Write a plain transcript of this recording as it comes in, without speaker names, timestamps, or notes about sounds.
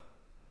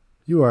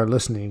You are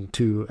listening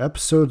to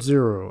episode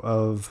 0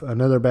 of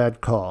Another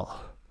Bad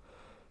Call.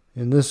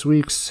 In this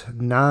week's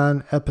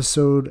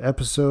non-episode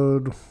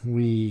episode,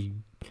 we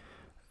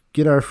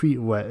get our feet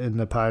wet in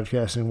the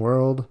podcasting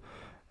world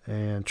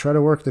and try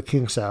to work the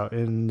kinks out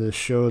in the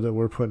show that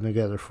we're putting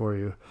together for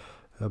you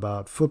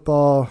about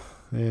football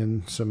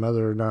and some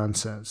other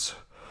nonsense.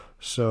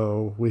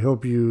 So we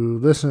hope you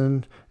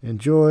listen,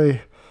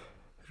 enjoy,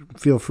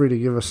 feel free to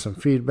give us some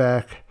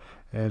feedback,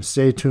 and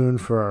stay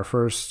tuned for our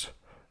first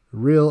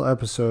real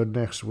episode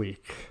next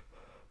week.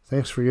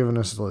 Thanks for giving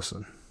us a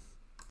listen.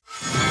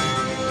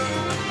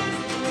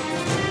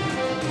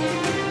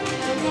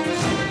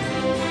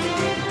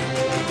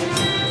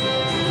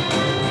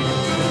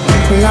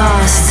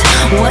 Lost,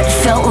 what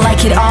felt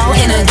like it all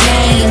in a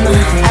game.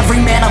 Every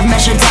man I've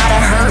measured died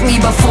to hurt me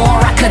before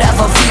I could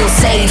ever feel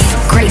safe.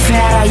 Great for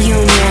our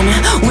union,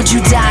 would you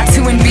die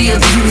to and be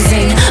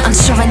abusing?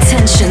 Unsure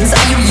intentions,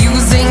 are you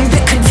using?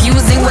 Bit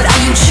confusing, what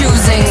are you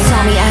choosing?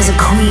 Saw me as a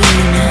queen,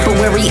 but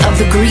wary of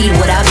the greed.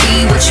 Would I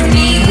be what you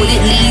need? Would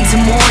it lead to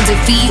more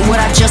defeat? Would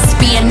I just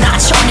be a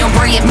notch on your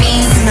brain? It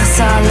means I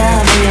saw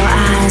love in your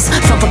eyes,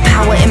 felt the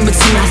power in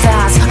between my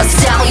thighs. A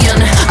stallion,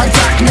 a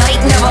dark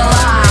knight, never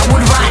lie.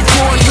 Would ride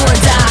for you or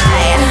die.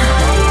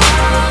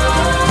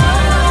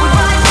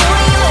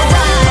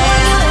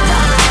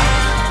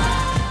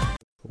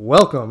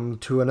 Welcome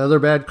to Another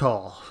Bad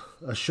Call,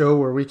 a show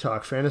where we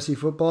talk fantasy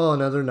football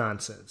and other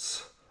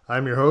nonsense.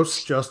 I'm your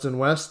host, Justin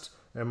West,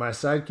 and my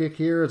sidekick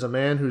here is a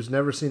man who's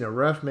never seen a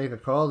ref make a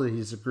call that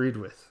he's agreed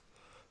with.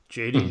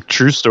 JD.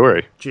 True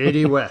story.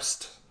 JD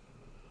West.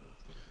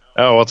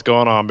 Oh, what's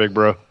going on, big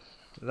bro?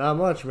 Not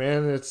much,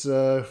 man. It's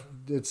an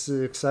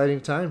exciting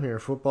time here.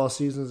 Football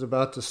season's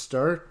about to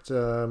start.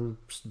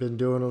 Been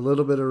doing a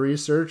little bit of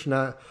research,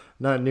 not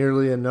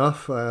nearly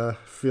enough. I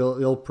feel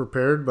ill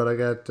prepared, but I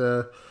got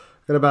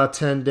about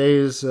 10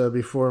 days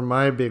before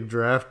my big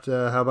draft.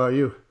 How about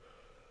you?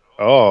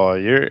 Oh,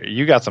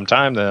 you got some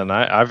time then.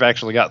 I've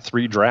actually got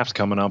 3 drafts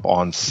coming up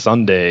on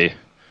Sunday,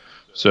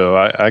 so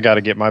I got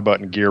to get my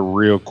butt in gear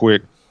real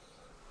quick.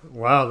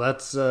 Wow,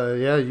 that's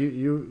yeah.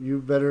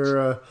 You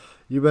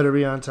better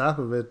be on top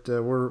of it.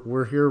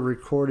 We're here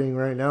recording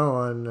right now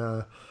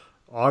on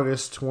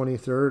August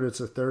 23rd. It's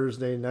a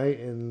Thursday night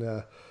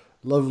in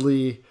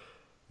lovely,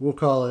 we'll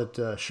call it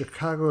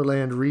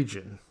Chicagoland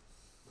region.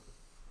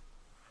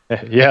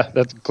 Yeah,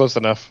 that's close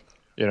enough.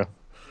 You know,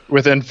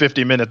 within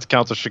 50 minutes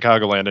counts as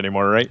Chicagoland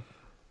anymore, right?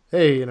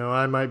 Hey,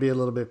 I might be a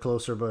little bit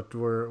closer, but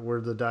we're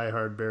the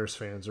diehard Bears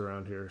fans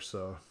around here,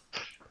 so.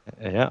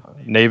 Yeah,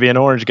 Navy and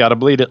Orange got to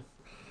bleed it.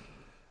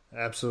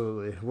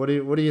 Absolutely. What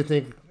do you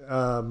think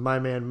my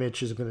man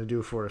Mitch is going to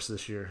do for us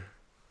this year?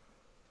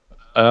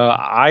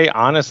 I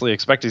honestly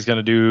expect he's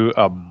going to do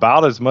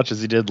about as much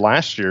as he did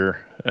last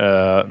year.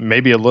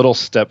 Maybe a little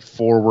step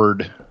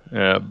forward,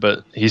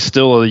 but he's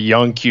still a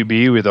young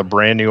QB with a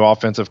brand new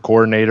offensive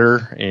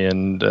coordinator,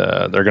 and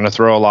they're going to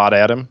throw a lot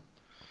at him.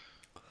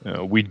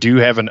 We do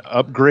have an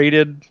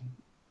upgraded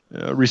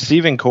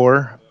receiving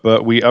core,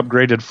 but we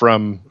upgraded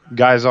from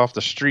guys off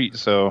the street,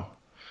 so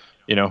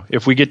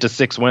if we get to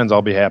 6 wins,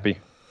 I'll be happy.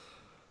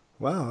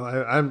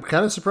 Wow, I'm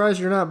kind of surprised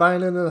you're not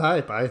buying into the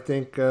hype. I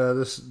think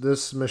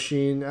this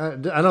machine. I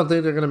don't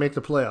think they're going to make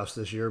the playoffs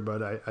this year,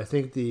 but I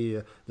think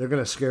they're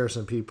going to scare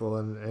some people,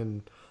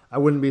 and I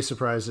wouldn't be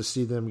surprised to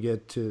see them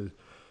get to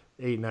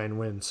 8-9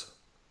 wins.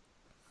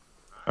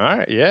 All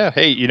right, yeah.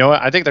 Hey, you know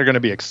what? I think they're going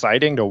to be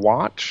exciting to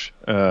watch.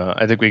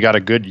 I think we got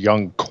a good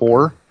young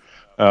core,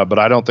 but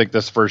I don't think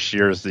this first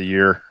year is the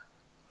year.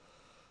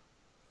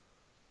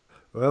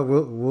 Well,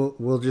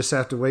 we'll just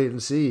have to wait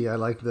and see. I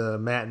like the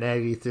Matt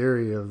Nagy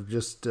theory of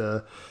just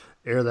air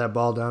that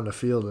ball down the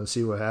field and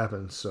see what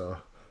happens. So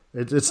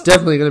it's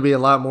definitely going to be a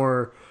lot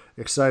more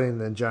exciting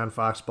than John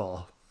Fox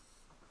ball.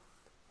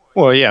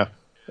 Well, yeah,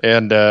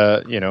 and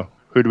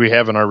who do we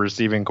have in our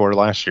receiving core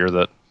last year?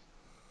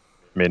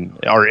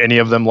 Are any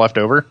of them left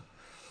over?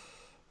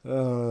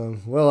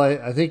 Well,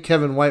 I think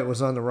Kevin White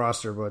was on the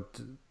roster,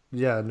 but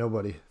yeah,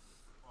 nobody.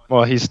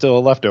 Well, he's still a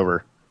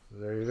leftover.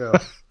 There you go.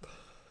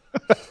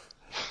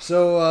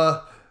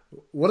 So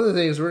one of the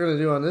things we're going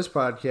to do on this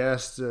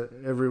podcast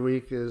every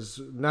week is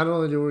not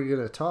only do we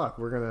going to talk,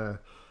 we're going to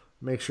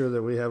make sure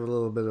that we have a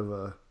little bit of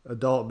a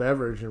adult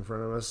beverage in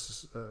front of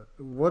us.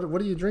 What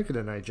are you drinking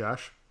tonight,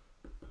 Josh?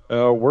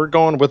 We're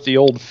going with the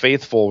Old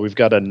Faithful. We've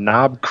got a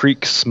Knob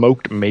Creek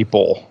Smoked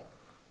Maple.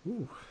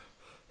 Ooh,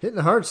 hitting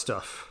the hard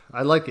stuff.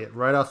 I like it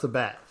right off the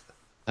bat.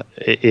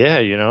 Yeah,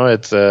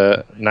 it's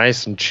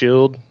nice and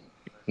chilled.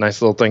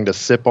 Nice little thing to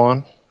sip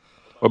on.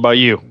 What about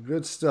you?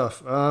 Good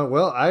stuff.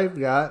 Well, I've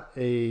got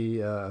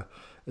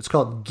it's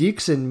called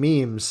Geeks and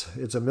Memes.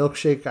 It's a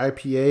milkshake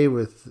IPA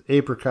with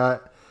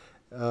apricot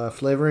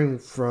flavoring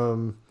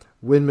from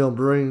Windmill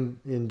Brewing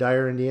in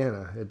Dyer,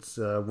 Indiana. It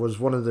was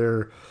one of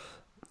their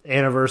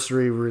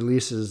anniversary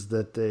releases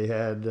that they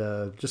had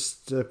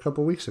just a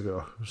couple weeks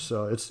ago.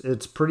 So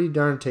it's pretty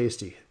darn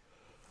tasty.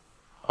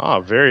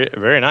 Oh, very,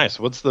 very nice.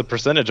 What's the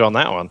percentage on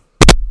that one?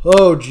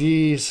 Oh,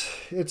 geez.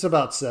 It's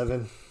about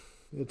 7.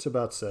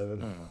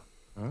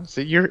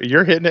 See,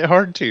 you're hitting it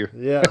hard too.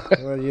 Yeah,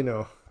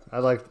 well, I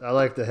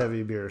like the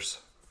heavy beers.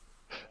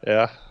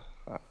 Yeah,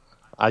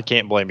 I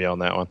can't blame you on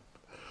that one.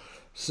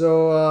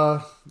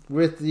 So,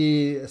 with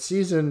the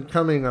season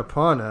coming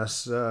upon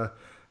us, how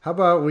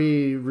about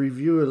we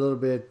review a little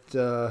bit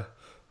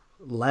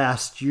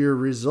last year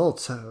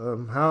results?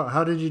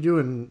 How did you do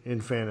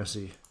in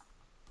fantasy?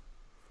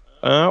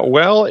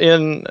 Well,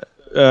 in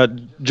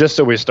just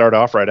so we start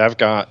off right, I've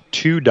got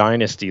 2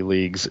 dynasty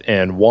leagues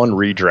and 1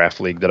 redraft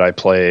league that I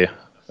play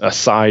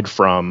aside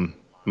from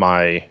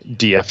my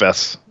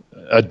DFS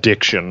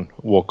addiction,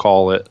 we'll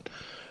call it.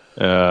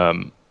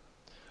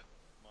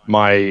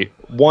 My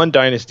 1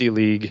 dynasty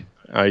league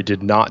I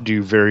did not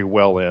do very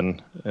well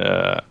in.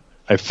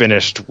 I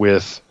finished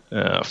with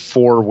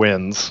 4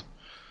 wins,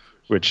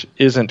 which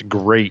isn't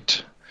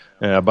great.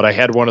 But I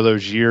had one of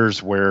those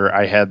years where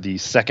I had the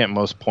second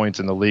most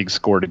points in the league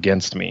scored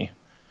against me.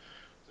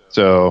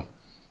 So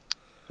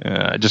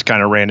I just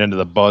kind of ran into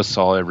the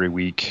buzzsaw every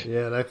week.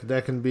 Yeah,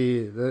 that can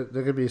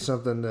be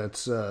something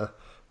that's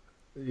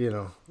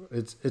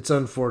it's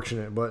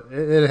unfortunate, but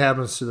it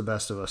happens to the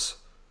best of us.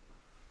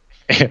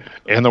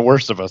 And the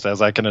worst of us,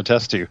 as I can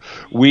attest to.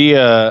 We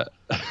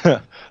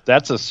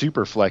that's a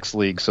super flex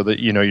league, so that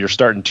you're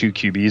starting 2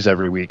 QBs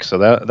every week. So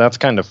that's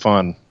kind of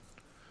fun.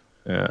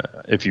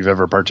 If you've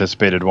ever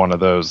participated in one of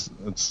those,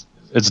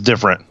 it's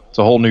different. It's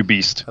a whole new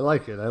beast. I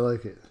like it.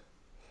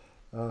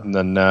 And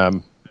then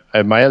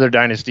at my other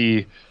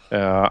dynasty,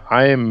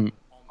 I am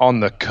on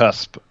the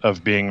cusp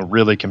of being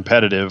really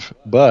competitive,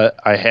 but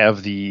I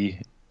have the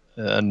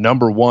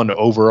number 1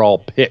 overall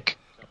pick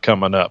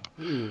coming up.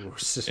 Ooh.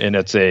 And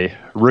it's a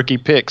rookie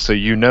pick, so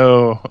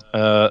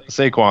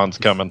Saquon's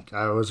coming.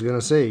 I was going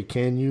to say,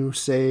 can you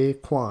say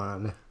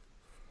Quan?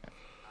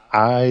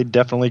 I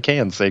definitely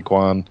can,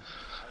 Saquon.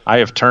 I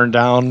have turned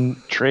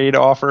down trade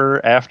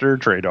offer after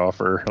trade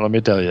offer. Let me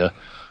tell you.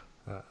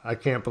 I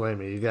can't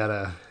blame you.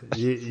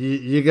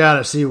 You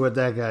gotta see what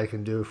that guy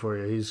can do for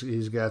you.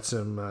 He's got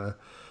some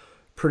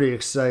pretty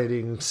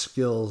exciting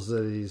skills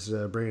that he's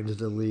bringing to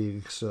the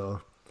league.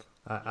 So,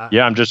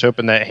 I'm just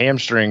hoping that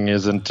hamstring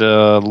isn't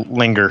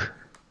linger.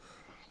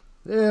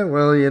 Yeah,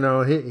 well,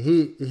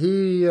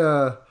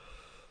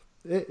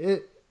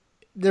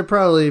 they're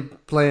probably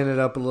playing it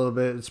up a little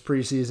bit. It's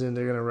preseason.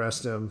 They're gonna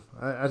rest him.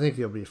 I think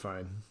he'll be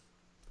fine.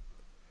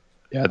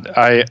 Yeah,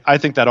 I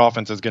think that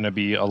offense is going to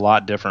be a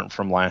lot different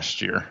from last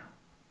year.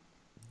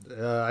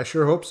 I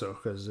sure hope so,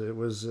 because it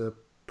was a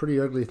pretty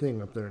ugly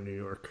thing up there in New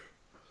York.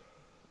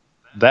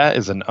 That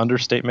is an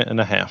understatement and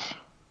a half.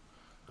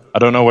 I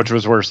don't know which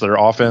was worse, their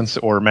offense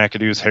or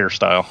McAdoo's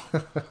hairstyle.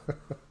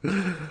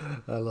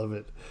 I love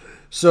it.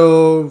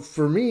 So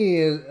for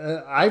me,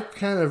 I've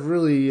kind of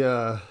really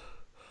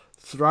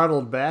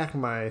throttled back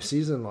my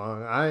season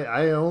long.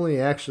 I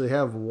only actually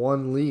have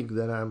 1 league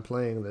that I'm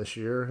playing this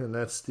year, and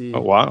that's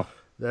the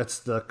That's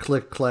the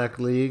Click Clack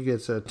League.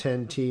 It's a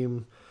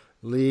 10-team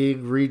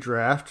league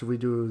redraft. We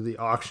do the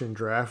auction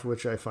draft,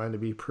 which I find to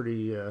be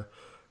pretty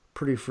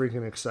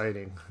freaking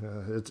exciting.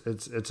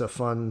 It's a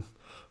fun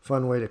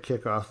way to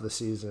kick off the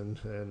season,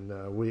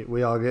 and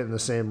we all get in the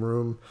same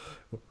room.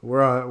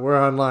 We're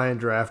online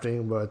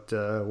drafting, but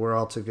we're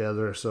all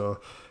together,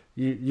 so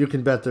you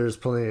can bet there's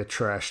plenty of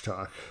trash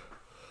talk.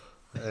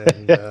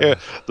 And,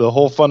 the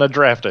whole fun of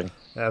drafting.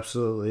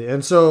 Absolutely,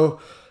 and so.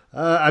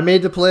 I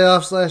made the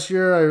playoffs last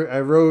year. I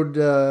rode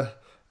the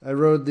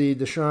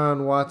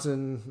Deshaun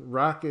Watson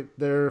rocket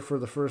there for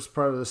the first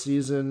part of the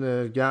season.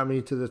 It got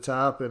me to the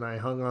top, and I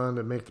hung on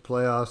to make the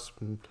playoffs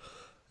and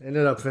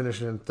ended up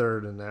finishing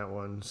 3rd in that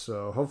one.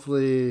 So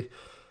hopefully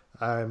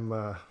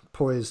I'm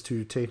poised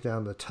to take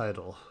down the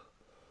title.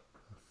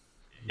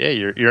 Yeah,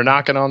 you're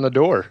knocking on the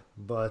door.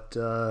 But,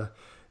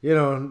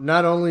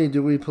 not only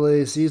do we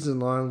play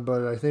season long,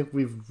 but I think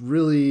we've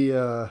really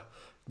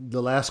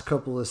the last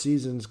couple of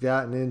seasons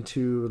gotten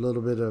into a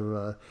little bit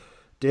of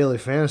daily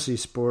fantasy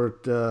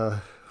sport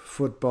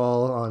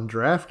football on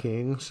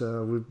DraftKings.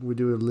 We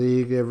do a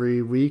league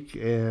every week,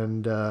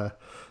 and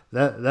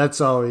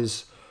that's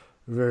always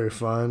very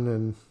fun.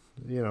 And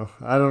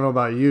I don't know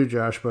about you,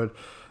 Josh, but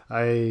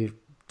I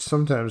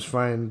sometimes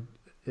find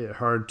it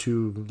hard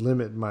to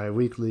limit my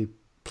weekly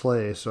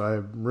play, so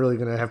I'm really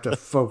going to have to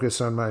focus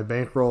on my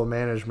bankroll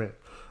management.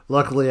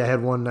 Luckily, I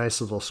had one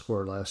nice little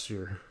score last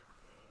year.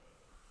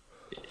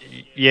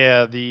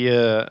 Yeah,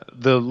 the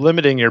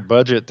limiting your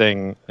budget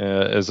thing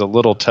is a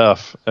little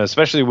tough,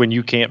 especially when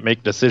you can't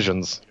make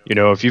decisions.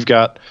 If you've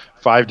got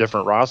 5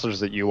 different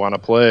rosters that you want to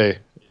play,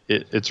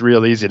 it's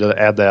real easy to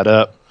add that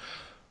up.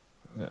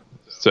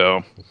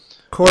 So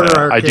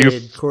quarter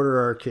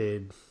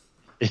arcade.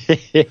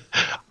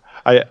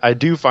 I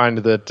do find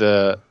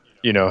that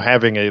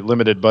having a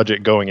limited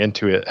budget going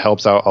into it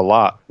helps out a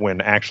lot when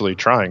actually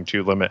trying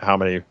to limit how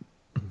many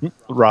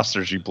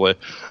rosters you play.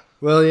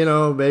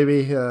 Well,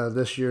 maybe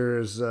this year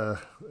is the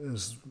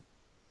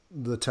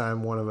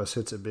time one of us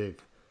hits it big.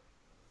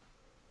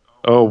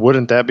 Oh,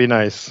 wouldn't that be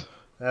nice?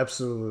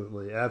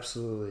 Absolutely.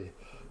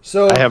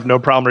 So I have no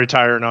problem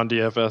retiring on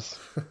DFS.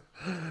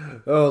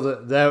 Oh,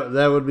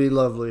 that would be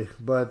lovely.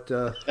 But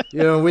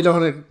we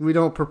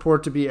don't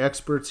purport to be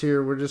experts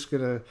here. We're just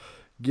gonna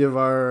give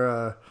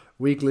our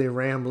weekly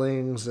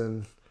ramblings,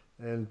 and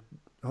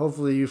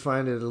hopefully you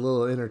find it a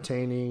little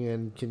entertaining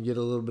and can get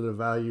a little bit of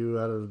value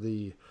out of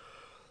the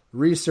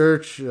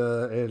research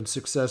and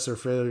success or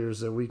failures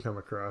that we come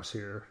across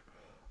here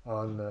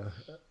on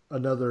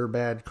Another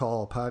Bad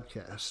Call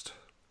podcast.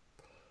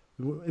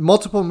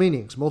 Multiple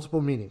meanings.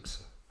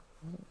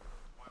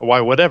 Why,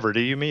 whatever do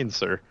you mean,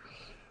 sir?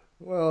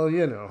 Well,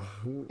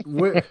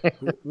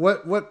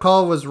 what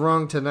call was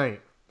wrong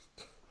tonight?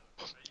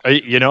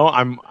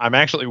 I'm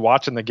actually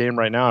watching the game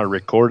right now. I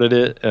recorded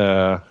it.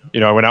 I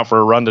went out for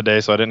a run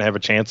today, so I didn't have a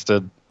chance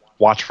to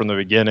watch from the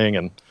beginning,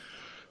 and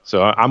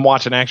so I'm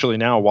watching actually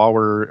now while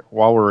we're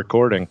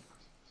recording.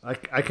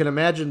 I can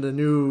imagine the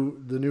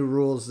new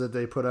rules that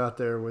they put out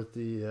there with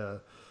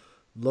the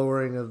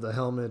lowering of the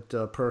helmet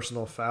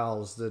personal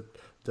fouls that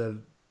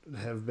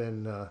have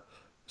been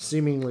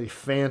seemingly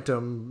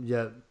phantom,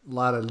 yet a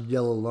lot of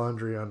yellow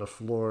laundry on the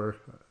floor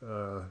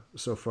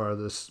so far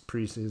this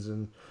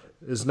preseason.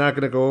 Is not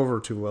going to go over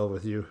too well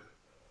with you.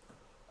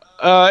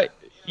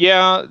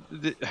 Yeah,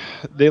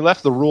 they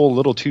left the rule a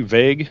little too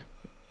vague.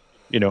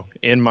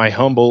 In my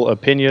humble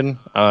opinion,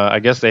 I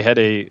guess they had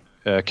a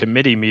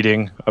committee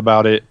meeting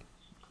about it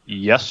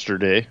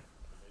yesterday,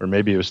 or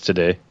maybe it was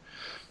today,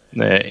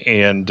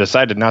 and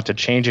decided not to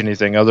change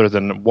anything other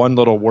than one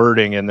little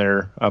wording in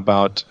there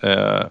about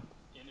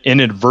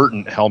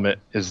inadvertent helmet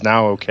is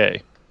now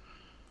okay.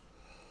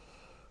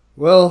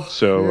 Well,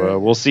 so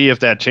we'll see if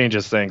that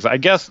changes things. I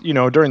guess,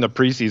 during the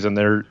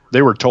preseason,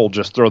 they were told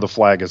just throw the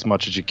flag as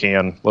much as you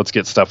can. Let's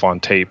get stuff on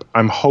tape.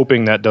 I'm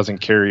hoping that doesn't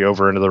carry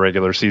over into the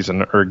regular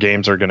season, or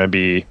games are going to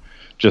be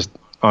just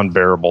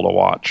unbearable to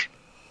watch.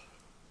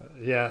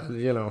 Yeah,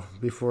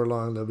 before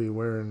long they'll be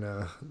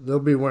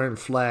wearing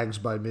flags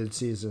by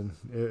midseason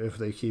if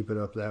they keep it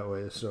up that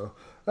way. So,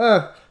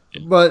 but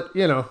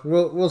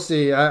we'll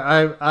see.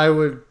 I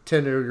would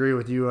tend to agree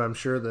with you. I'm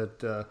sure that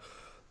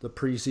the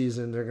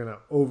preseason they're going to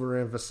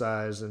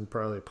overemphasize and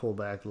probably pull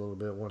back a little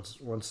bit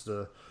once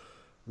the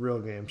real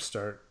games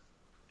start.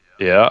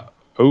 Yeah.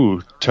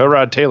 Ooh,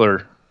 Tyrod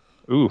Taylor.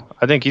 Ooh,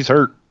 I think he's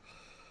hurt.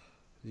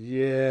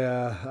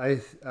 Yeah,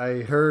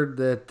 I heard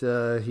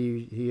that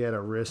he had a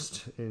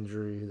wrist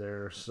injury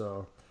there.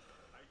 So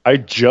I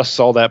just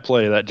saw that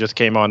play that just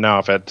came on now.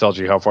 If that tells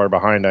you how far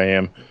behind I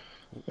am.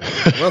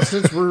 Well,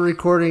 since we're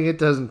recording, it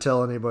doesn't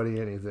tell anybody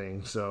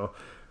anything. So,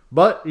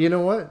 but you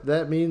know what?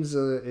 That means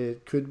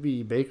it could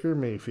be Baker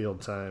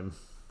Mayfield time.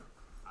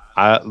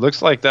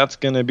 Looks like that's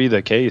going to be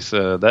the case.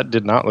 That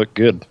did not look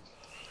good.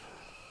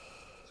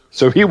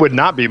 So he would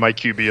not be my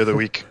QB of the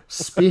week.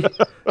 Speaking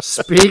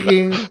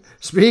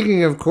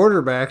of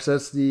quarterbacks,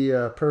 that's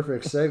the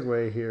perfect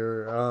segue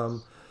here.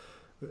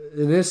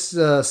 In this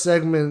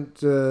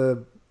segment,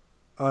 on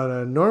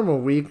a normal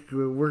week,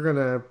 we're going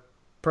to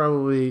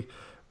probably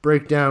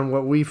break down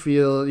what we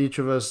feel each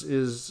of us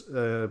is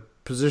a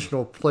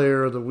positional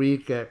player of the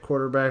week at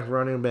quarterback,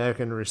 running back,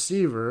 and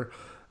receiver.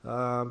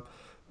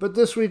 But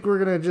this week, we're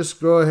going to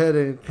just go ahead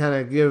and kind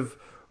of give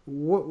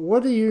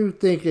what are you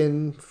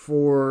thinking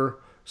for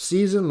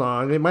season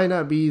long? It might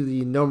not be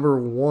the number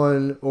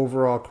one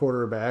overall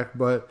quarterback,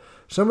 but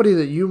somebody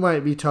that you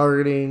might be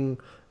targeting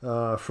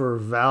for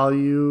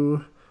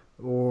value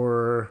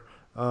or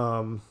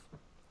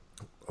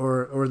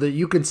that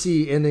you can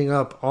see ending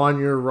up on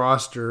your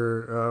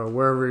roster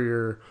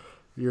wherever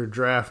your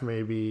draft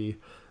may be,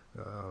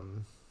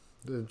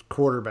 the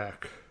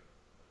quarterback.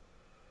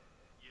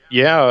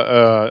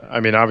 Yeah,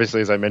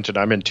 obviously, as I mentioned,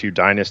 I'm in 2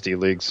 dynasty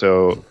leagues,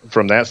 so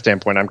from that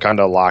standpoint, I'm kind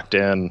of locked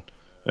in.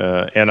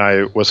 And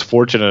I was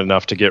fortunate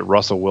enough to get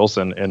Russell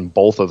Wilson in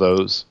both of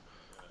those.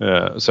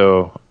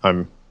 So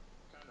I'm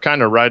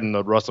kind of riding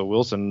the Russell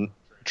Wilson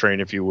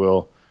train, if you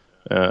will.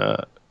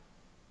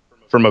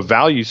 From a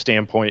value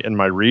standpoint in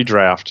my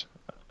redraft,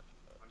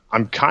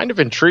 I'm kind of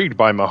intrigued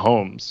by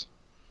Mahomes.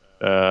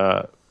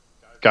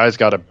 Guy's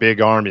got a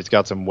big arm. He's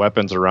got some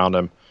weapons around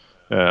him.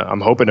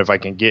 I'm hoping if I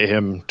can get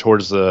him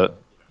towards the,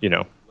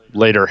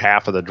 later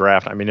half of the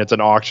draft. I mean, it's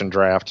an auction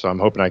draft, so I'm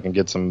hoping I can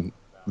get some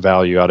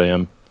value out of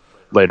him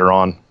later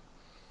on.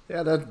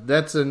 Yeah,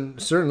 that's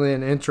certainly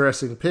an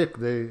interesting pick.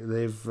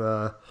 They've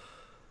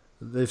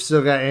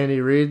still got Andy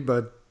Reid,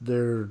 but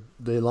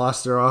they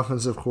lost their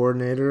offensive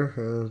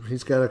coordinator.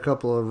 He's got a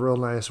couple of real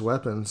nice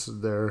weapons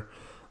there.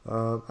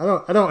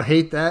 I don't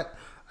hate that.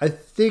 I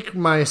think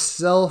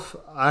myself,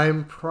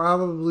 I'm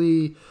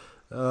probably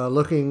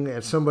looking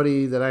at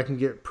somebody that I can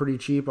get pretty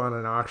cheap on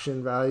an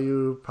auction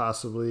value,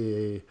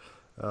 possibly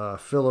a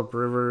Phillip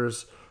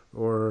Rivers,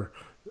 or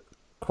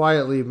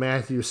quietly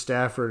Matthew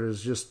Stafford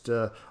is just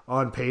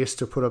on pace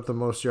to put up the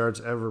most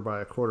yards ever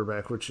by a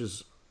quarterback, which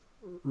is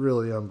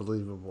really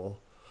unbelievable.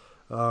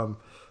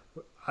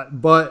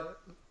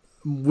 But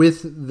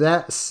with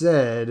that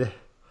said,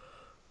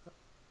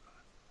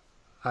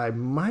 I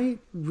might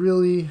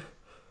really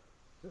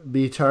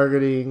be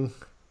targeting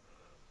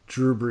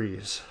Drew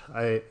Brees.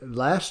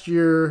 Last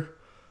year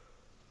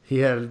he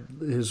had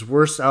his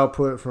worst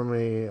output from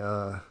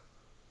a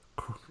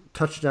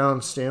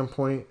touchdown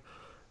standpoint.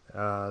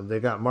 They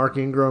got Mark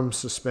Ingram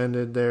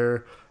suspended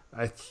there.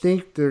 I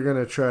think they're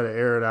going to try to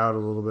air it out a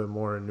little bit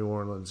more in New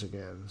Orleans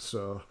again.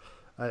 So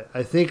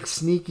I think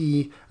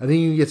you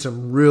can get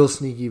some real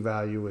sneaky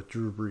value with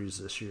Drew Brees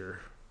this year.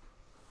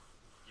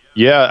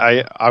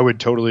 Yeah, I would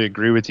totally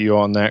agree with you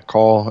on that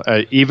call.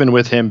 Even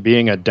with him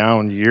being a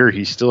down year,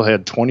 he still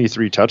had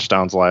 23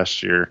 touchdowns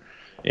last year.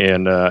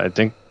 And I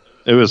think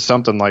it was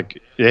something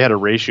like they had a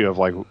ratio of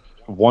like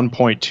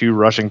 1.2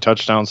 rushing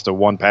touchdowns to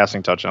 1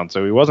 passing touchdown.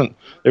 So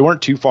they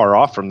weren't too far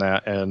off from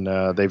that.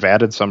 And they've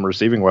added some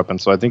receiving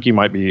weapons. So I think he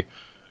might be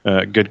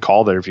a good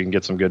call there if you can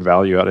get some good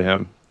value out of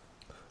him.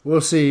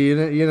 We'll see.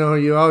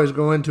 You always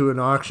go into an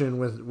auction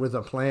with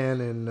a plan,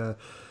 and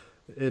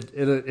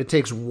it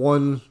takes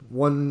one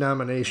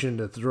nomination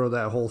to throw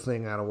that whole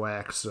thing out of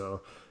whack. So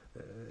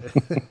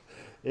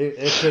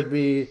it could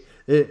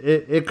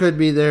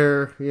be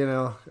there,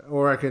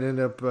 or I could end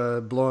up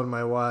blowing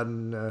my wad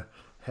and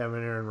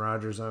having Aaron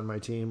Rodgers on my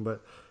team.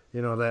 But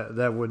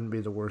that wouldn't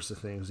be the worst of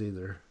things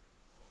either.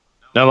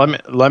 Now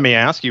let me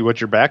ask you,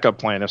 what's your backup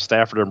plan if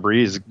Stafford and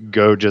Breeze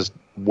go just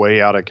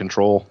way out of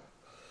control?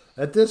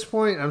 At this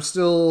point, I'm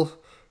still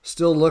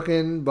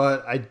looking,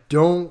 but I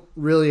don't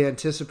really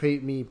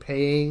anticipate me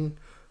paying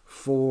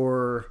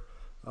for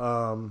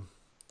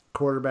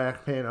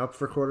quarterback, paying up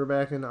for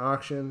quarterback in the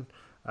auction.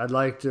 I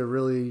think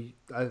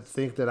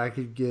that I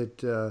could get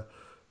 2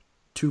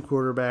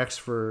 quarterbacks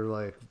for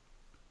like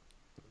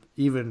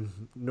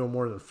even no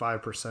more than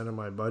 5% of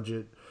my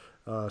budget,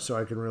 so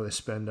I can really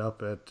spend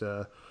up at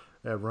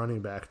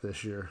running back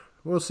this year.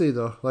 We'll see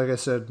though. Like I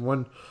said,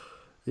 one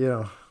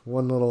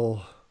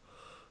little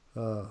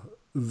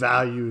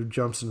value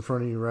jumps in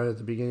front of you right at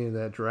the beginning of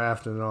that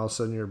draft, and all of a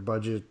sudden your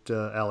budget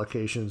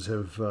allocations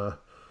have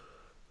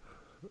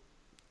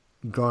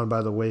gone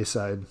by the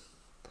wayside.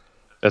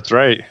 That's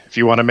right. If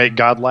you want to make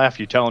God laugh,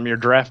 you tell him your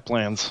draft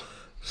plans.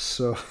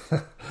 So,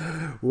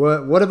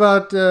 what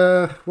about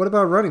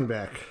running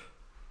back?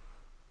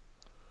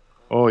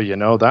 Oh,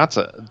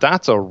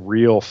 that's a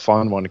real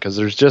fun one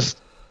because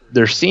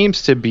there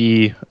seems to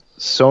be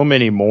so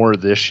many more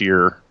this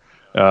year.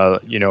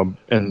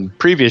 In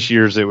previous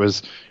years it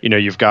was,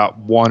 you've got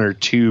 1 or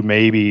 2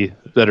 maybe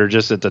that are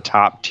just at the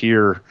top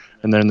tier,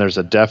 and then there's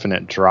a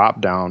definite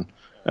drop down.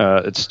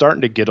 It's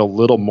starting to get a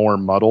little more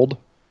muddled.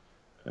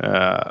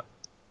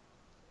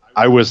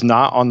 I was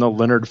not on the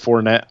Leonard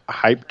Fournette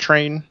hype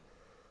train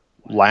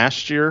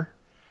last year.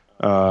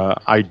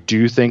 I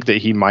do think that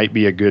he might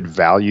be a good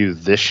value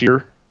this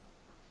year.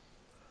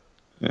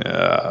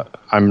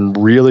 I'm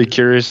really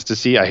curious to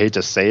see, I hate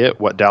to say it,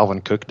 what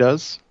Dalvin Cook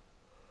does.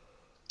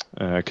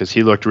 Because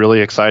he looked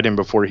really exciting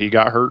before he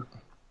got hurt.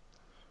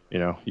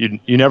 You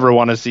never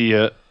want to see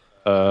a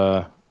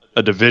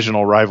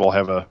divisional rival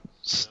have a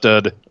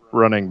stud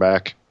running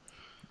back.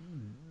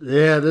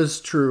 Yeah,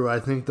 that's true. I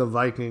think the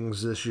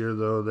Vikings this year,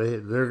 though,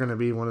 they're going to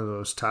be one of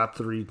those top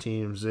 3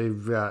 teams.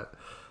 They've got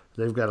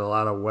a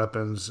lot of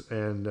weapons,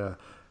 and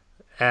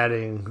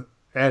adding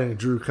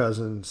Kirk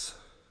Cousins.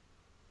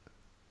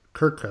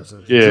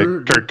 Yeah,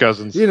 Kirk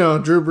Cousins.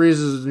 Drew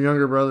Brees'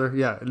 younger brother.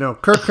 Yeah, no,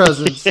 Kirk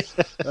Cousins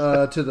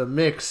to the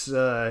mix.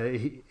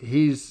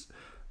 He's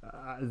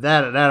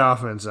that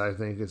offense, I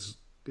think, has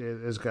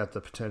got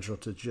the potential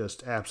to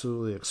just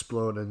absolutely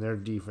explode, and their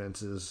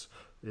defense is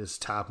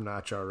top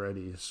notch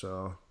already.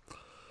 So,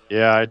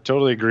 yeah, I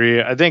totally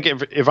agree. I think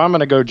if I'm going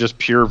to go just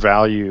pure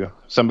value,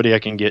 somebody I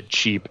can get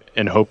cheap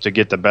and hope to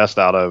get the best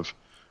out of,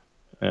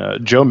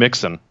 Joe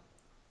Mixon,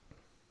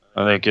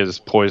 I think is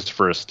poised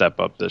for a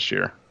step up this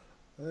year.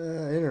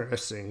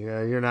 Interesting.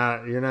 You're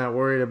not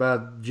worried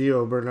about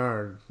Gio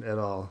Bernard at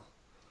all.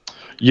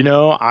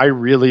 I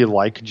really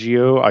like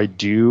Gio. I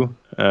do,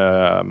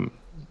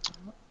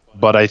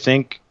 but I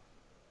think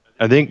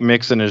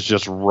Mixon is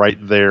just right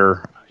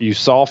there. You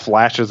saw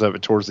flashes of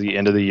it towards the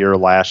end of the year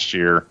last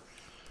year,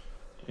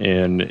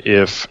 and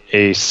if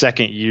a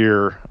second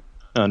year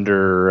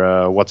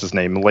under what's his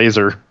name,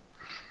 Laser,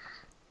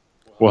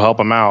 will help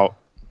him out,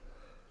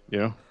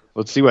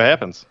 let's see what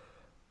happens.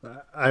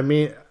 I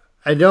mean,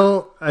 I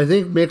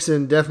think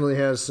Mixon definitely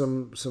has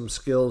some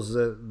skills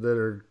that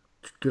are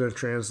going to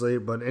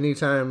translate, but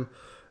anytime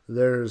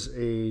there's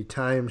a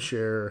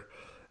timeshare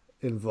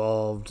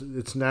involved,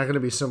 it's not going to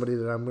be somebody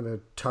that I'm going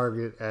to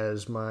target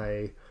as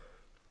my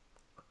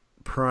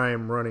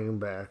prime running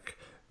back.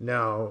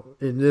 Now,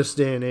 in this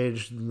day and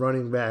age,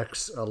 running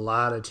backs, a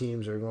lot of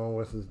teams are going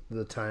with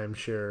the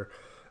timeshare,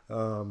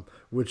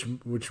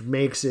 which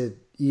makes it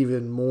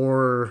even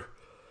more,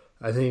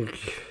 I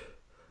think,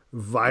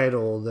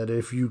 vital that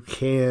if you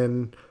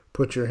can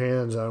put your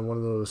hands on one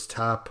of those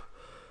top,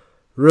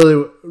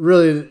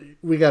 really,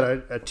 we got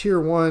a tier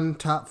 1,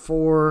 top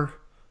 4,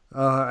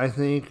 I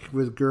think,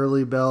 with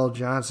Gurley, Bell,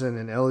 Johnson,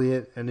 and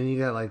Elliott, and then you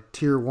got like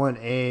tier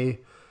 1A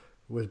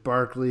with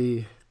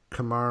Barkley,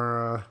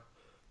 Kamara,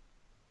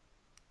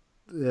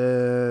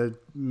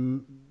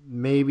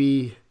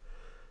 maybe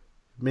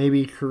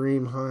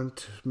Kareem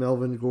Hunt,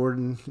 Melvin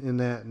Gordon in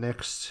that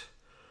next.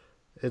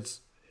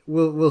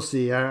 We'll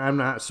see. I'm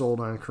not sold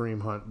on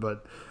Kareem Hunt,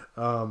 but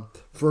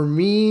For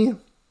me,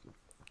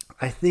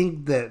 I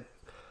think that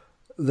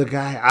the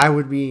guy I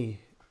would be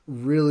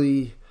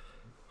really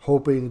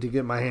hoping to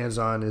get my hands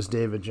on is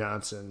David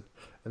Johnson.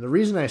 And the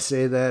reason I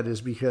say that is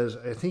because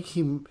I think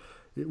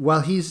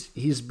while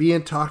he's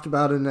being talked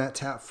about in that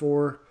top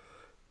four,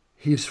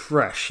 he's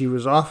fresh. He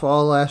was off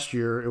all last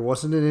year. It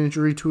wasn't an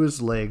injury to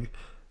his leg.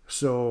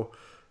 So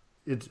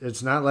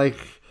it's not like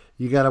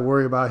you got to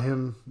worry about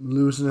him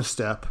losing a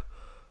step.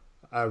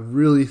 I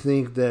really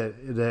think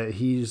that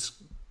he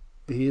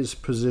is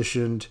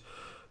positioned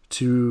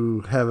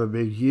to have a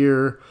big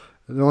year.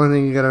 The only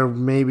thing you got to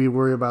maybe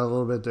worry about a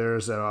little bit there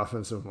is that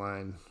offensive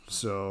line.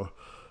 So,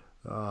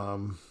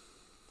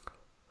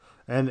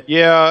 and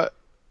yeah,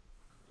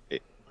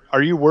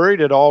 are you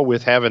worried at all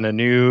with having a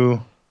new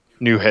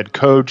head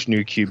coach,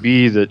 new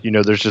QB, that,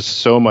 there's just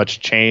so much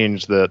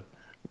change that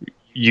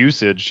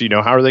usage,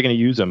 how are they going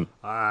to use him?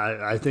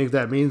 I think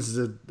that means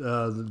that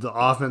the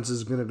offense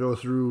is going to go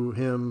through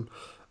him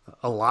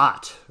a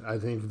lot. I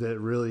think that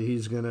really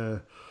he's going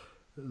to.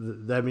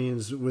 That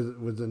means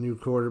with the new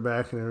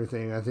quarterback and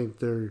everything, I think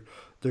they're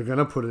going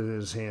to put it in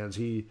his hands.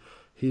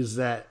 He's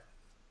that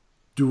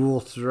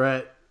dual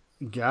threat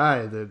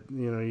guy that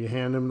you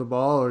hand him the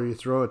ball or you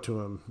throw it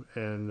to him,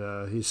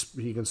 and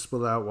he can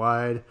split out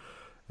wide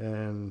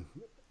and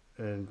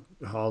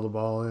haul the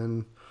ball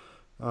in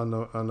on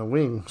the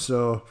wing.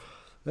 So,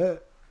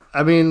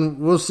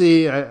 we'll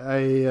see.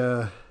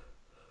 I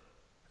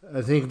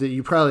think that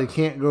you probably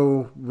can't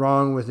go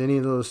wrong with any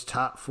of those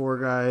top four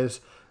guys.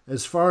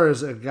 As far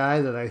as a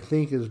guy that I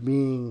think is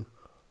being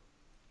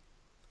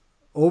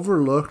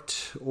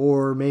overlooked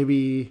or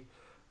maybe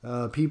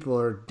people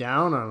are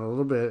down on a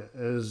little bit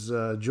is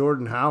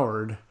Jordan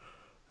Howard.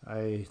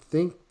 I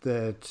think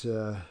that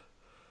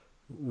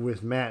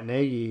with Matt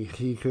Nagy,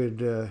 he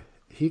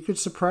could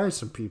surprise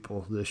some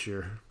people this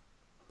year.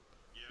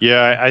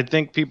 Yeah, I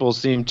think people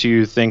seem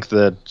to think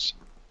that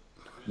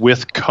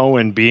with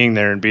Cohen being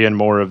there and being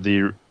more of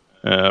the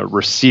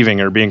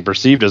receiving, or being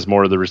perceived as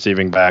more of the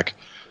receiving back,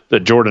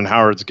 that Jordan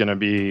Howard's going to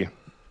be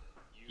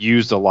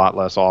used a lot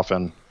less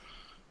often.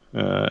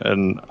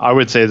 And I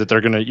would say that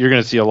you're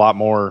going to see a lot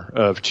more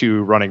of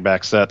two running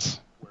back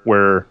sets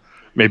where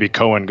maybe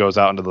Cohen goes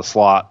out into the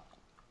slot.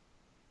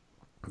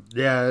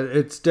 Yeah,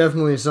 it's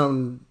definitely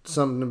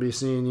something to be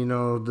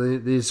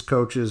seen. These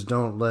coaches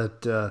don't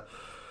let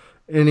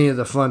any of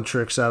the fun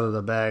tricks out of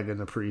the bag in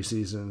the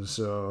preseason.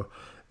 So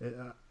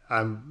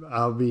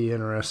I'll be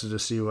interested to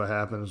see what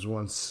happens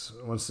once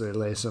they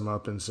lace them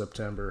up in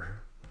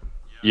September.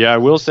 Yeah, I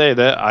will say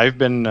that I've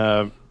been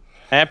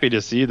happy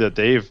to see that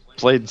they've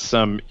played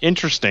some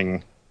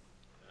interesting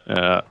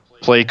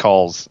play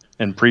calls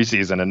in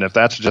preseason, and if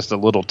that's just a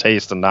little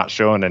taste and not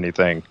showing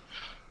anything,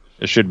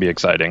 it should be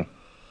exciting.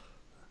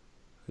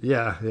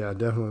 Yeah,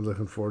 definitely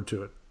looking forward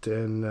to it.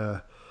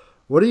 And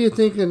what are you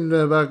thinking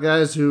about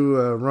guys who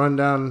run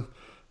down,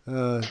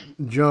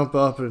 jump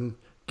up, and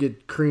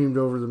get creamed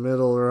over the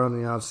middle or on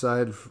the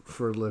outside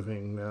for a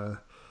living?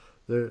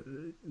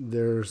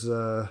 There's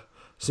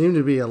seemed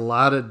to be a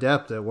lot of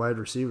depth at wide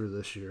receiver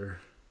this year.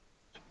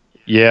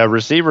 Yeah,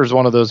 receiver is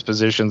one of those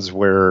positions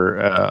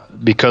where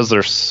because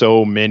there's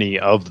so many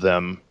of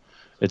them,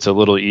 it's a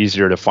little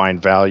easier to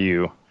find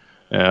value.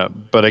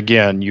 But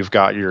again, you've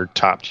got your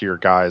top tier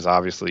guys.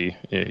 Obviously,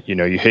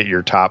 you hit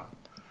your top.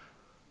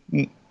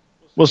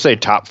 We'll say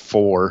top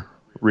four.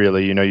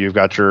 Really, you've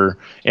got your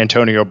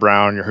Antonio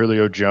Brown, your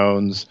Julio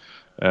Jones,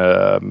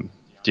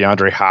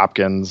 DeAndre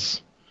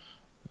Hopkins.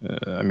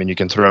 You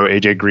can throw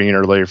AJ Green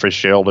or Larry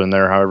Fitzgerald in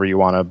there, however you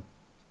want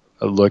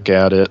to look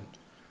at it.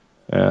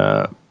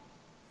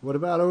 What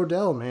about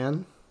Odell,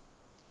 man?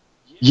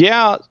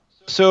 Yeah,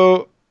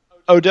 so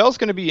Odell's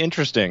going to be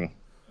interesting.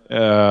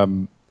 I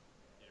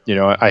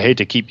hate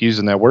to keep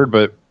using that word,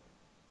 but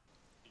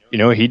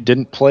he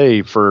didn't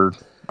play for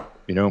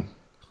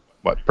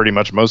pretty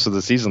much most of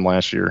the season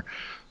last year.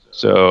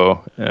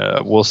 So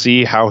we'll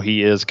see how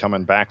he is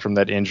coming back from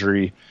that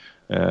injury.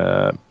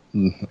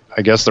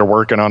 I guess they're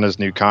working on his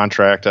new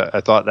contract. I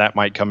thought that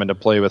might come into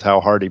play with how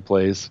hard he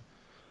plays.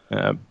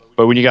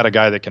 But when you got a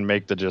guy that can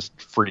make the just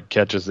freak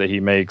catches that he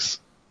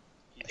makes,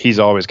 he's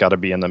always got to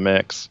be in the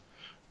mix.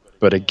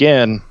 But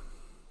again,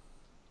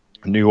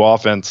 new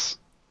offense,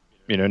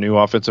 new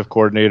offensive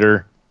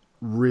coordinator.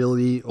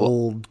 Really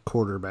old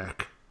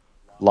quarterback.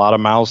 A lot of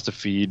mouths to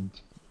feed.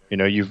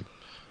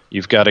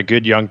 You've got a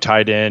good young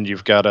tight end.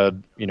 You've got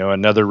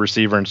another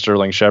receiver in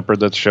Sterling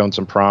Shepard that's shown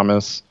some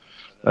promise.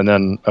 And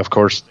then, of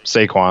course,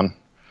 Saquon.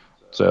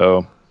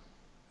 So,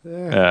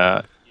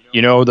 the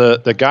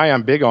guy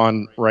I'm big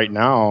on right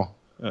now,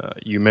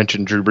 you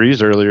mentioned Drew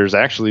Brees earlier, is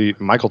actually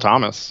Michael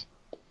Thomas.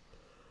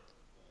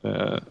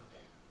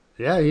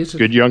 He's a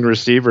good young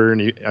receiver,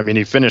 and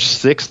he finished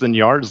sixth in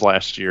yards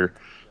last year.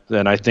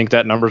 Then I think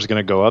that number is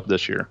going to go up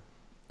this year.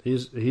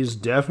 He's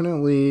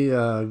definitely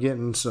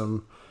getting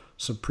some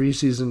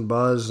preseason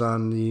buzz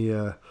on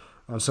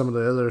some of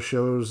the other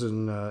shows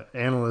and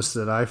analysts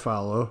that I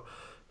follow.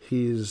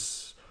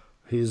 He's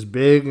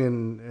big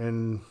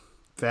and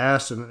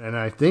fast, and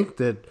I think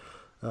that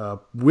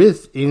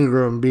with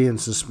Ingram being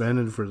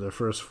suspended for the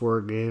first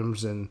 4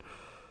 games. And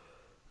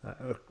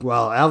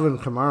while Alvin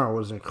Kamara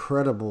was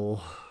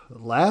incredible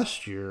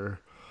last year,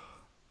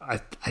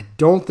 I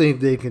don't think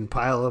they can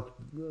pile up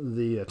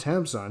the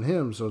attempts on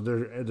him. So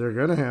they're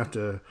going to have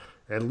to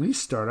at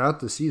least start out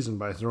the season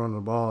by throwing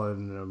the ball.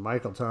 And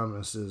Michael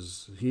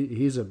Thomas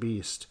he's a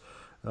beast.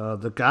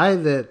 The guy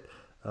that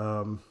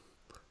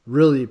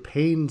really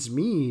pains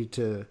me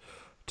to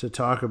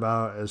talk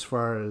about as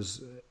far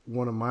as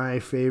one of my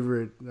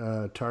favorite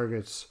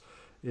targets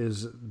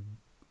is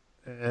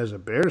as a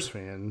Bears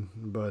fan,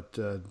 but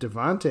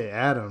Davante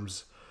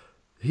Adams,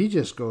 he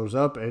just goes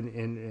up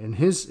and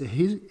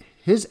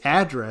his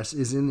address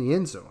is in the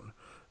end zone.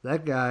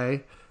 That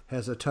guy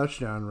has a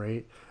touchdown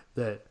rate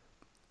that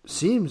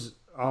seems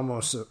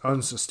almost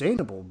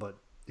unsustainable, but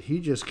he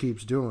just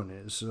keeps doing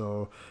it.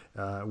 So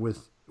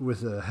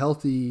with a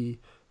healthy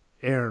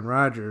Aaron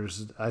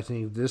Rodgers, I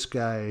think this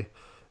guy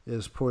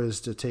is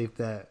poised to take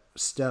that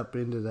step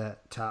into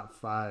that top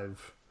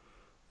 5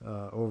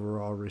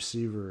 overall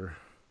receiver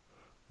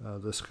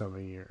this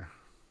coming year.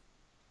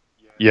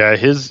 Yeah,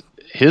 his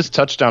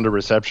touchdown to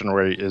reception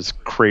rate is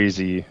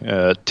crazy.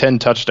 10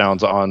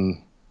 touchdowns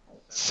on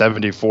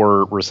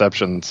 74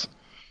 receptions.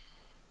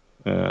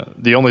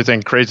 The only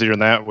thing crazier than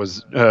that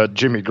was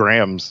Jimmy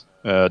Graham's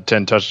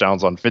 10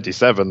 touchdowns on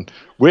 57,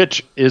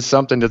 which is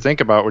something to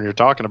think about when you're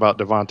talking about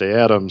Davante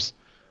Adams.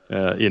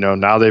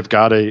 Now they've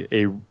got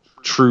a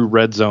true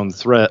red zone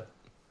threat,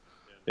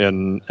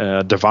 and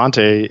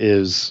Davante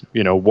is,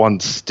 one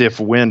stiff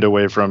wind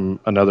away from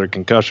another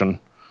concussion.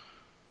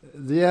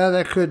 Yeah,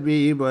 that could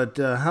be, but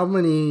how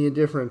many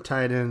different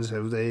tight ends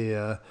have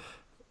they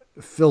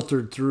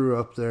filtered through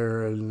up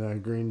there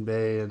in Green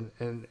Bay?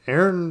 And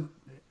Aaron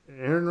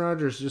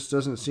Rodgers just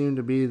doesn't seem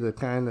to be the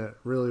kind that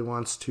really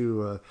wants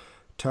to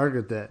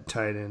target that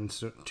tight end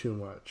too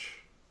much.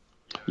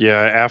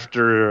 Yeah,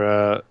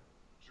 after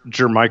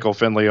Jermichael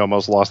Finley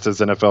almost lost his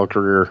NFL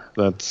career,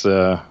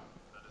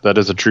 that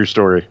is a true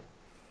story.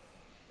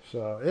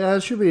 So yeah,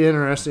 it should be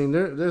interesting.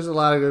 There's a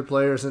lot of good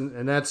players,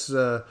 and that's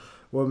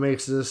what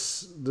makes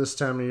this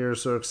time of year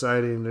so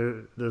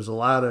exciting. There's a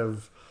lot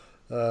of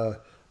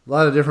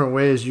different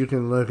ways you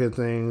can look at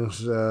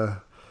things,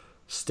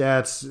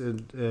 stats,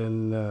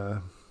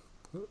 and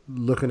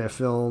looking at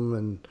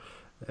film,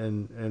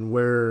 and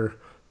where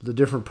the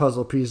different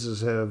puzzle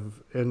pieces have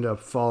end up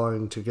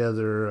falling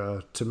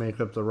together to make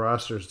up the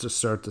rosters to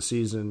start the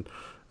season.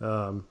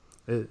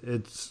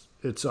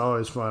 It's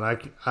always fun.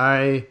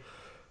 I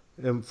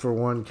am, for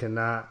one,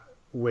 cannot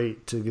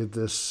wait to get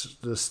this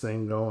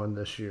thing going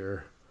this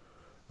year.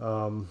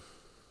 You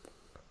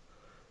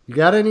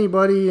got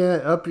anybody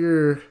up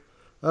your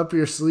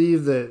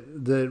sleeve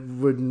that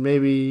would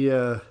maybe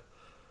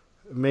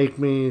make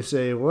me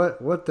say,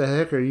 what the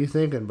heck are you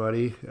thinking,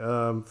 buddy,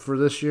 for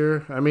this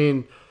year? I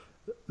mean,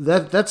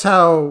 that's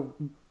how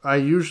I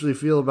usually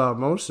feel about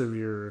most of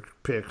your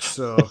picks.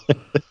 So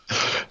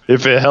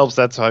if it helps,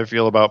 that's how I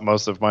feel about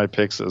most of my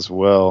picks as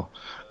well.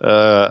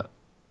 I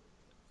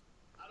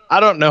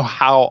don't know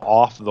how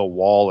off the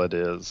wall it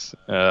is,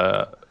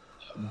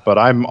 but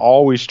I'm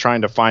always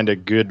trying to find a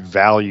good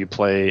value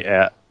play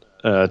at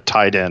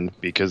tight end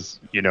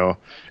because,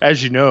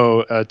 as you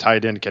know, a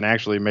tight end can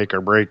actually make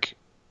or break,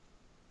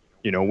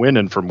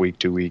 winning from week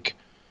to week.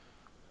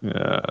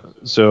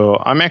 So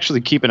I'm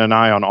actually keeping an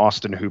eye on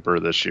Austin Hooper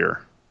this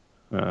year,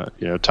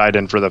 tight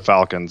end for the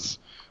Falcons.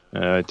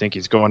 I think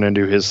he's going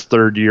into his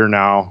 3rd year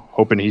now,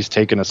 hoping he's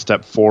taken a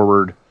step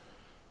forward.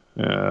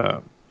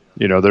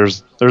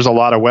 There's a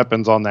lot of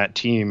weapons on that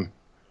team,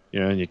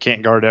 and you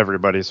can't guard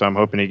everybody. So I'm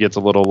hoping he gets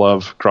a little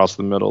love across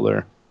the middle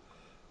there.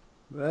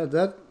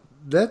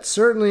 That's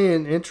certainly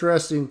an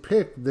interesting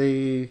pick.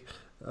 The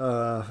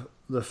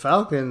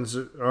Falcons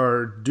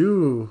are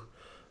due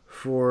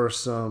for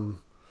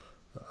some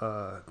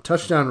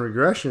touchdown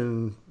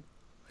regression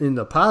in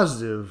the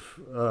positive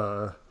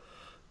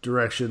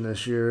direction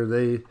this year.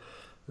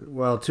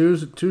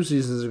 Two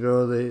seasons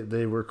ago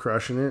they were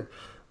crushing it.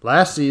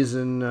 Last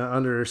season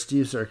under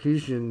Steve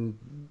Sarkisian,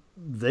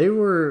 they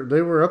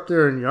were up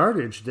there in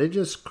yardage. They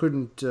just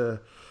couldn't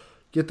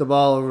get the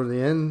ball over the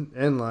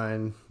end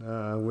line,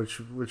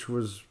 which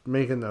was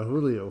making the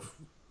Julio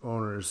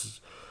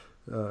owners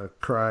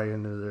cry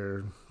into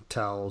their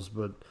towels.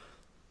 But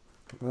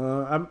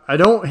I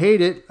don't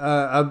hate it.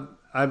 I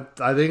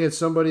think it's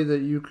somebody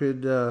that you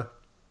could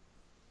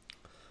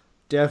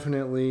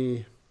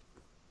definitely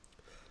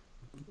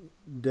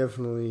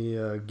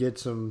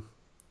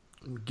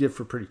get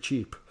for pretty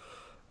cheap.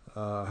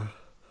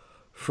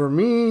 For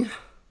me,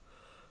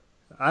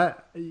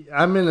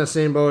 I'm in the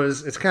same boat.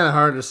 It's kind of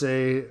hard to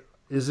say.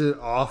 Is it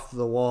off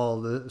the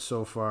wall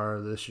so far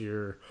this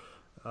year?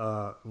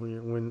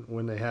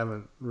 When they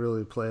haven't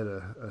really played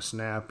a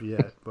snap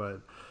yet, but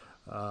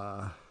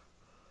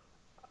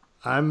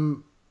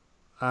I'm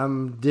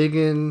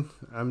digging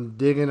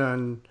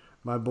on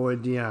my boy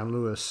Dion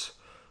Lewis.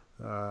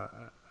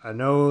 I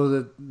know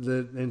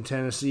that in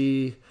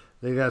Tennessee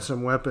they got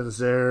some weapons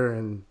there,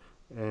 and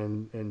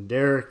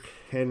Derrick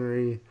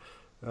Henry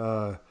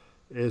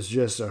is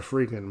just a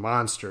freaking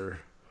monster.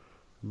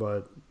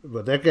 But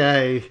that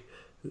guy,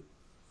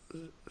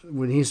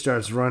 when he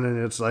starts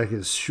running, it's like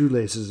his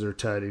shoelaces are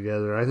tied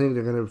together. I think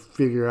they're going to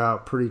figure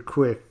out pretty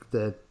quick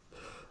that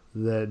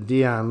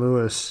Dion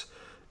Lewis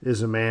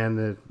is a man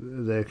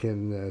that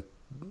can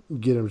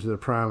get him to the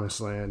promised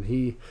land.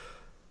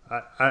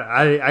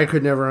 I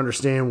could never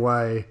understand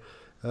why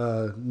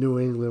New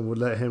England would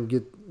let him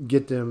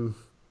get them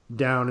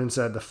down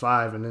inside the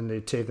 5 and then they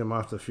take him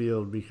off the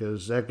field,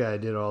 because that guy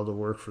did all the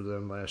work for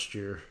them last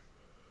year.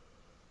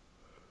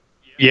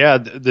 Yeah,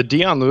 the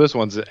Dion Lewis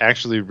one's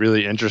actually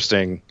really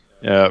interesting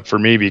for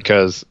me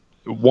because,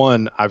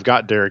 one, I've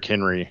got Derrick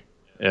Henry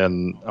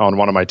on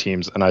one of my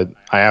teams, and I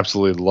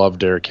absolutely love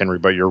Derrick Henry.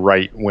 But you're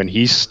right, when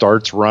he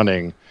starts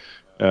running,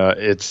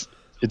 it's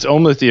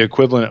almost the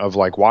equivalent of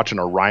like watching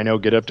a rhino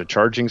get up to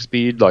charging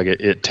speed. Like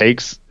it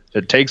takes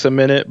a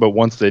minute, but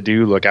once they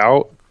do, look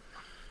out.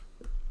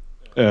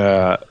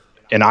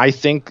 And I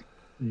think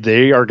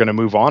they are going to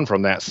move on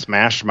from that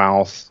smash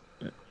mouth,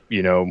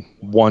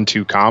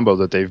 1-2 combo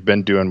that they've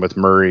been doing with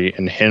Murray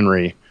and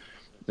Henry.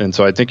 And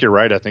so I think you're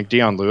right. I think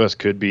Dion Lewis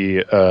could be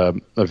a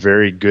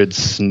very good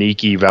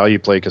sneaky value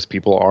play because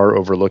people are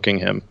overlooking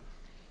him.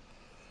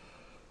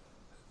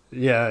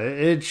 Yeah,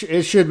 it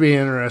should be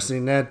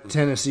interesting. That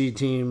Tennessee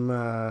team,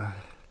 I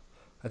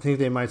think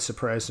they might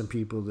surprise some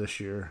people this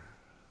year.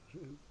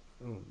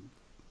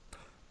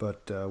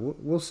 But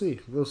we'll see.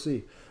 We'll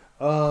see.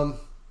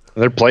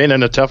 They're playing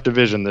in a tough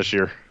division this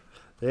year.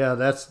 Yeah,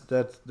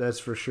 that's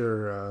for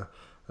sure.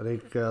 I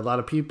think a lot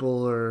of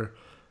people are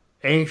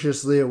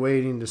anxiously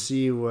awaiting to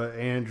see what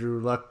Andrew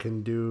Luck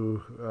can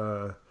do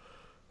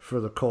for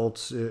the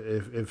Colts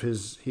if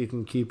he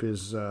can keep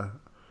his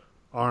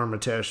arm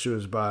attached to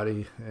his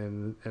body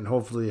and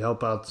hopefully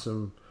help out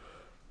some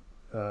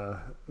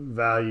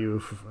value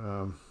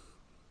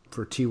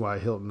for T.Y.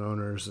 Hilton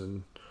owners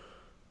and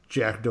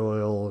Jack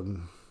Doyle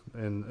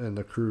and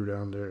the crew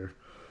down there.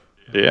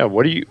 Yeah,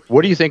 what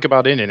do you think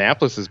about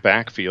Indianapolis's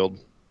backfield?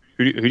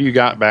 Who do you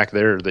got back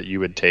there that you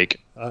would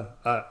take?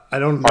 I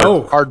don't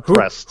know. Hard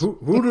pressed.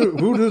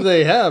 Who do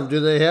they have? Do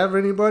they have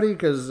anybody?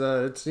 Because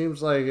it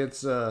seems like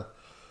it's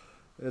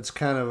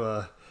kind of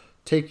a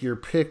take your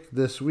pick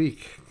this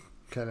week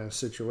kind of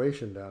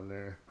situation down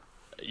there.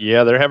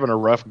 Yeah, they're having a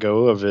rough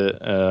go of it.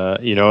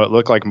 It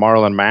looked like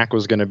Marlon Mack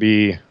was going to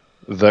be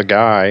the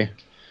guy.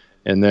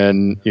 And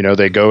then,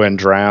 they go and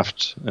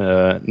draft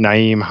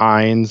Nyheim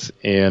Hines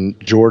and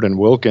Jordan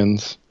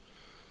Wilkins,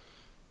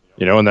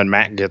 and then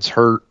Matt gets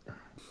hurt.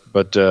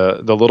 But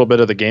the little bit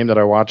of the game that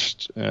I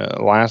watched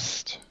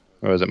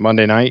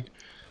Monday night?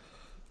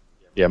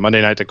 Yeah,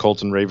 Monday night the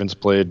Colts and Ravens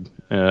played,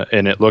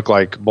 and it looked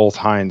like both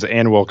Hines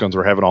and Wilkins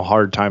were having a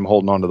hard time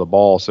holding onto the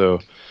ball. So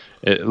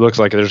it looks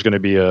like there's going to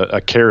be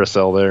a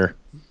carousel there.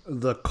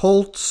 The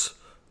Colts,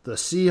 the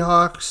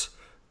Seahawks,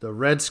 the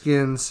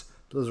Redskins,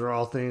 those are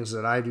all things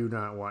that I do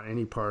not want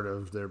any part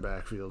of their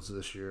backfields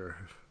this year.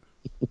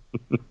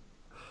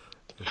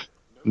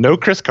 No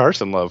Chris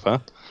Carson love, huh?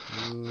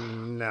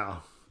 No,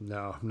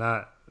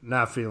 not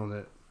feeling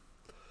it.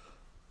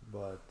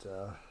 But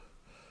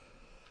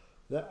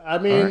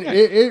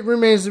it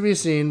remains to be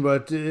seen.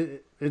 But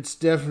it's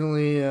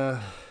definitely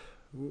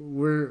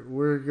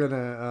we're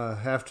gonna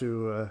have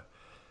to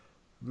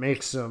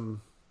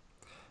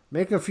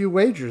make a few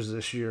wagers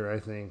this year. I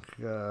think.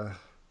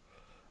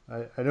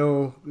 I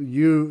know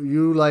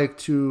you like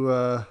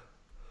to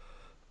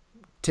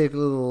take a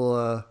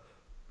little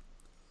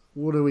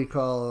what do we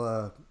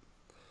call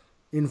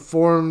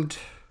informed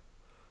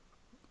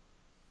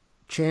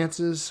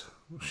chances,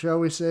 shall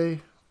we say?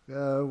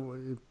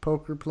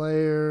 Poker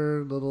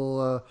player,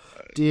 little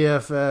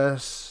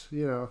DFS.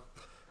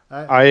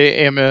 I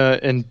am an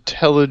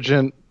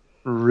intelligent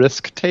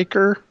risk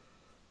taker.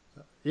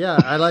 Yeah,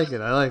 I like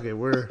it.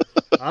 We're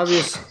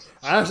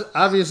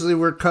obviously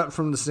we're cut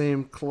from the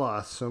same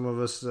cloth. Some of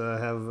us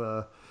have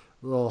a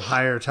little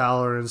higher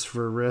tolerance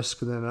for risk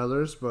than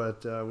others,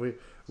 but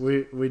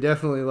we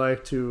definitely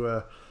like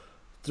to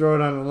throw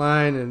it on the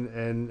line,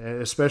 and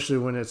especially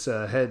when it's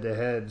head to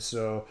head.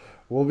 So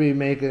we'll be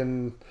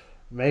making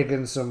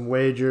some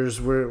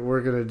wagers.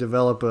 We're going to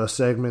develop a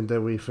segment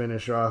that we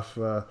finish off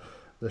the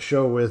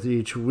show with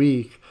each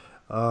week.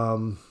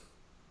 I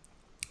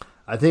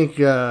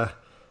think.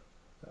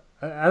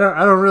 I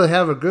don't really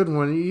have a good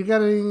one. You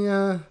got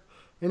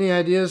any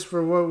ideas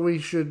for what we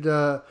should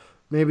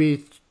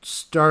maybe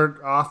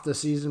start off the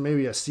season?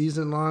 Maybe a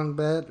season-long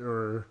bet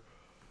or?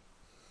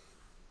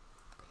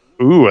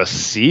 Ooh, a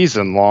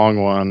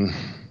season-long one.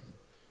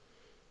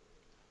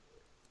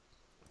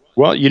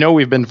 Well,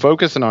 we've been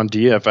focusing on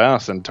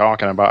DFS and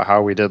talking about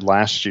how we did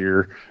last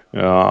year.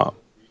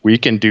 We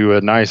can do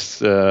a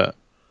nice,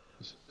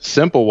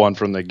 simple one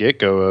from the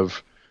get-go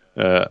of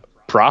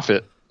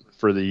profit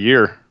for the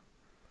year.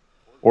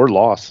 Or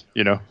loss,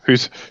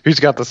 who's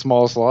got the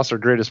smallest loss or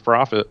greatest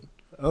profit?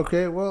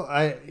 Okay, well,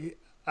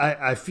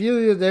 I feel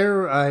you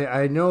there.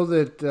 I know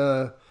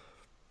that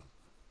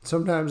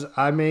sometimes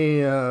I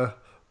may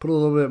put a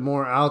little bit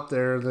more out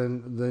there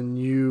than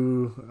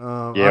you.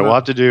 We'll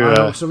have to do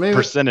a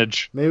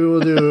percentage. Maybe we'll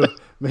do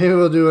Maybe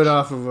we'll do it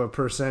off of a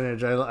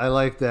percentage. I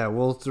like that.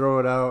 We'll throw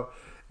it out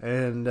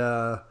and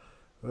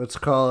let's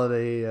call it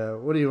a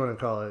what do you want to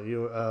call it?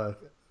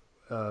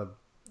 A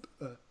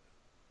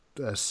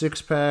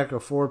 6-pack, a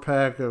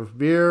 4-pack of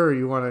beer, or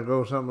you want to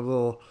go something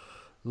a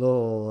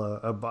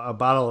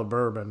bottle of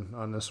bourbon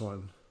on this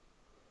one?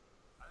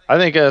 I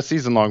think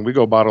season long we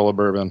go bottle of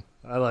bourbon.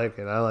 I like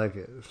it.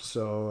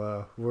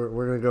 So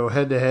we're gonna go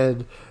head to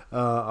head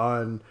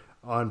on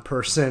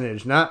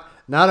percentage, not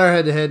our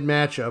head to head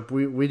matchup.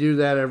 We do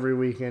that every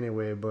week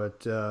anyway,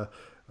 but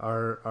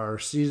our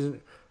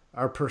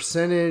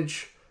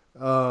percentage.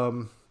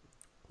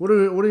 What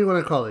do you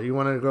want to call it? You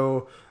want to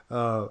go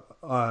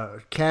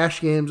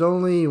cash games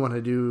only? You want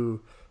to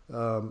do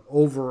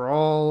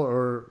overall,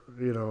 or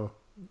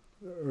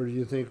or do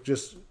you think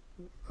just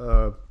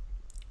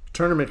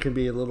tournament can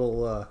be a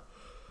little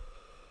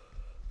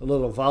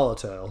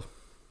volatile?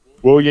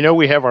 Well,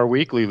 we have our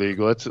weekly league.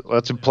 Let's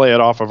play it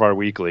off of our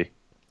weekly.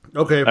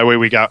 Okay. That way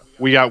we got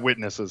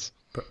witnesses.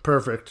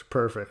 Perfect.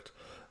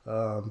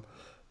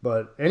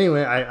 But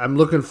anyway, I'm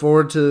looking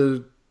forward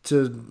to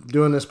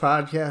doing this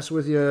podcast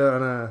with you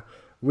on a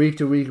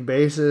week-to-week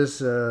basis.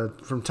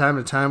 From time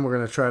to time, we're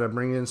going to try to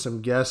bring in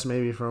some guests,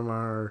 maybe from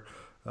our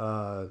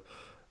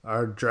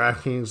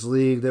DraftKings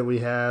league that we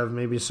have,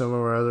 maybe some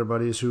of our other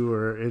buddies who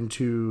are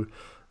into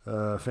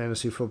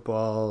fantasy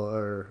football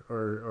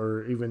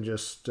or even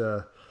just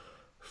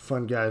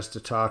fun guys to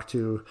talk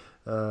to.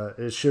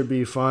 It should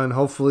be fun.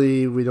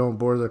 Hopefully we don't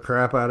bore the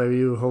crap out of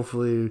you.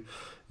 Hopefully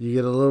you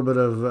get a little bit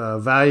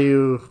of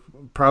value,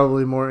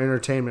 probably more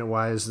entertainment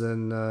wise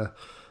than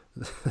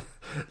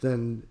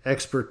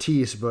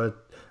expertise,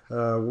 but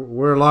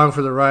we're along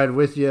for the ride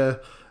with you.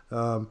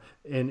 And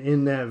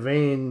in that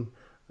vein,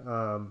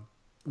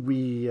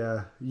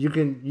 you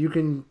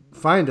can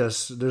find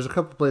us. There's a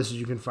couple places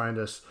you can find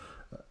us.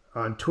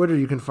 On Twitter,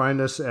 you can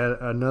find us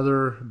at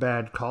Another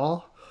Bad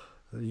Call.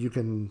 You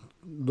can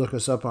look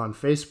us up on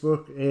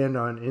Facebook and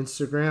on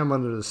Instagram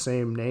under the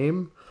same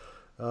name.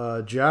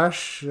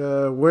 Josh,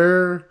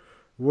 where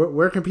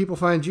can people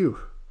find you?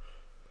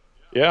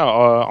 Yeah,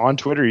 on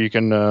Twitter you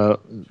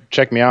can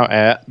check me out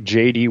at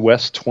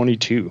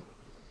JDWest22.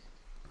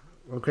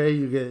 Okay,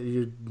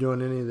 you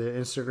doing any of the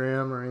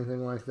Instagram or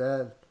anything like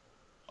that?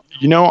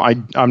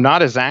 I'm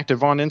not as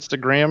active on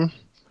Instagram,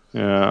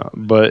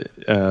 but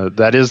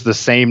that is the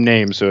same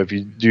name. So if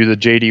you do the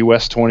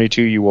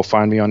JDWest22, you will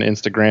find me on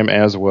Instagram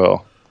as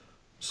well.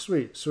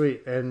 Sweet.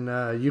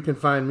 And you can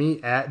find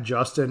me at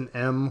Justin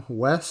M.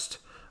 West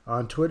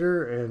on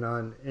Twitter, and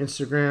on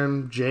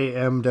Instagram,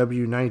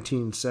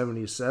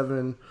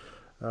 JMW1977.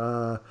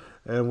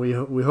 And we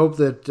hope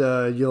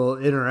that you'll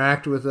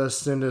interact with us,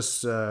 send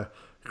us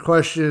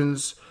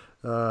questions,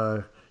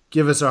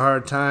 give us a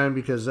hard time,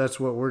 because that's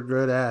what we're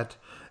good at,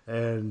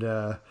 and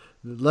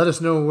let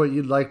us know what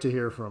you'd like to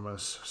hear from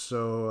us.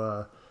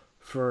 So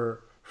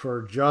for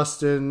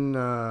Justin,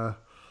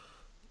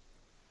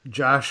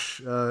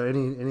 Josh,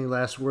 any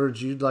last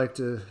words you'd like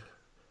to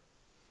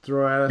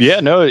throw at us?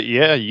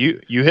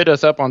 You hit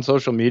us up on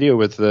social media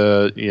with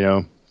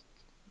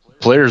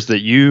players that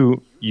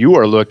you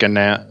are looking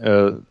at,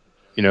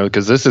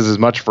 because this is as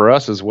much for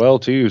us as well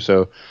too.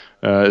 So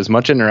as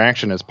much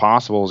interaction as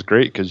possible is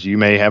great, because you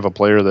may have a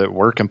player that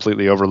we're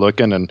completely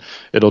overlooking, and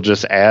it'll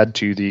just add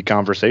to the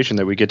conversation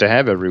that we get to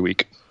have every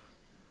week.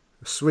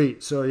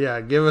 Sweet. So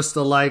yeah, give us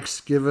the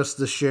likes, give us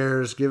the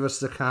shares, give us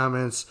the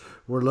comments.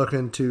 We're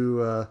looking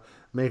to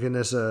making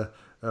this a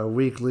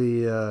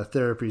weekly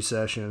therapy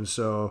session.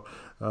 So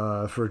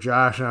for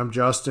Josh, I'm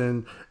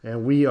Justin,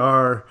 and we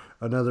are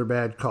Another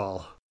Bad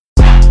Call.